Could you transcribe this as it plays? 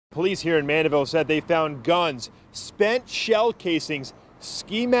Police here in Mandeville said they found guns, spent shell casings,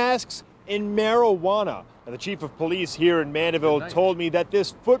 ski masks, and marijuana. Now, the chief of police here in Mandeville told me that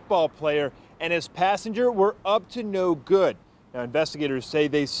this football player and his passenger were up to no good. Now, investigators say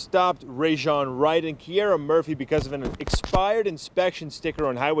they stopped Rajon Wright and Kiera Murphy because of an expired inspection sticker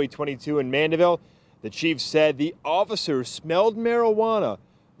on Highway 22 in Mandeville. The chief said the officers smelled marijuana,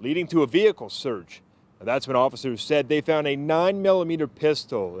 leading to a vehicle search. Now, that's when officers said they found a 9mm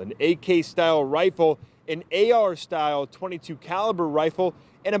pistol, an AK-style rifle, an AR-style .22 caliber rifle,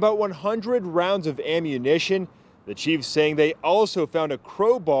 and about 100 rounds of ammunition. The chief saying they also found a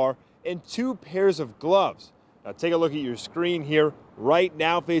crowbar and 2 pairs of gloves. Now take a look at your screen here. Wright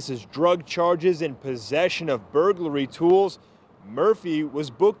now faces drug charges and possession of burglary tools. Murphy was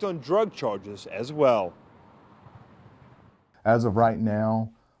booked on drug charges as well. As of right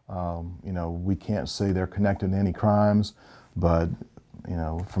now, we can't say they're connected to any crimes, but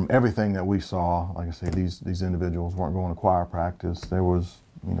from everything that we saw, like I say, these individuals weren't going to choir practice. There was,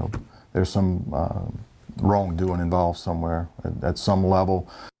 there's some wrongdoing involved somewhere at some level.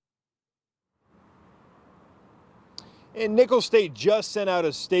 And Nicholls State just sent out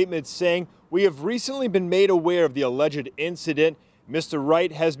a statement saying, "We have recently been made aware of the alleged incident. Mr.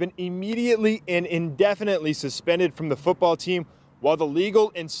 Wright has been immediately and indefinitely suspended from the football team while the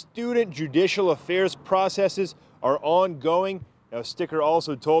legal and student judicial affairs processes are ongoing." Now, Sticker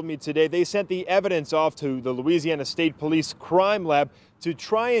also told me today they sent the evidence off to the Louisiana State Police Crime Lab to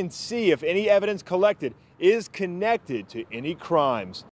try and see if any evidence collected is connected to any crimes.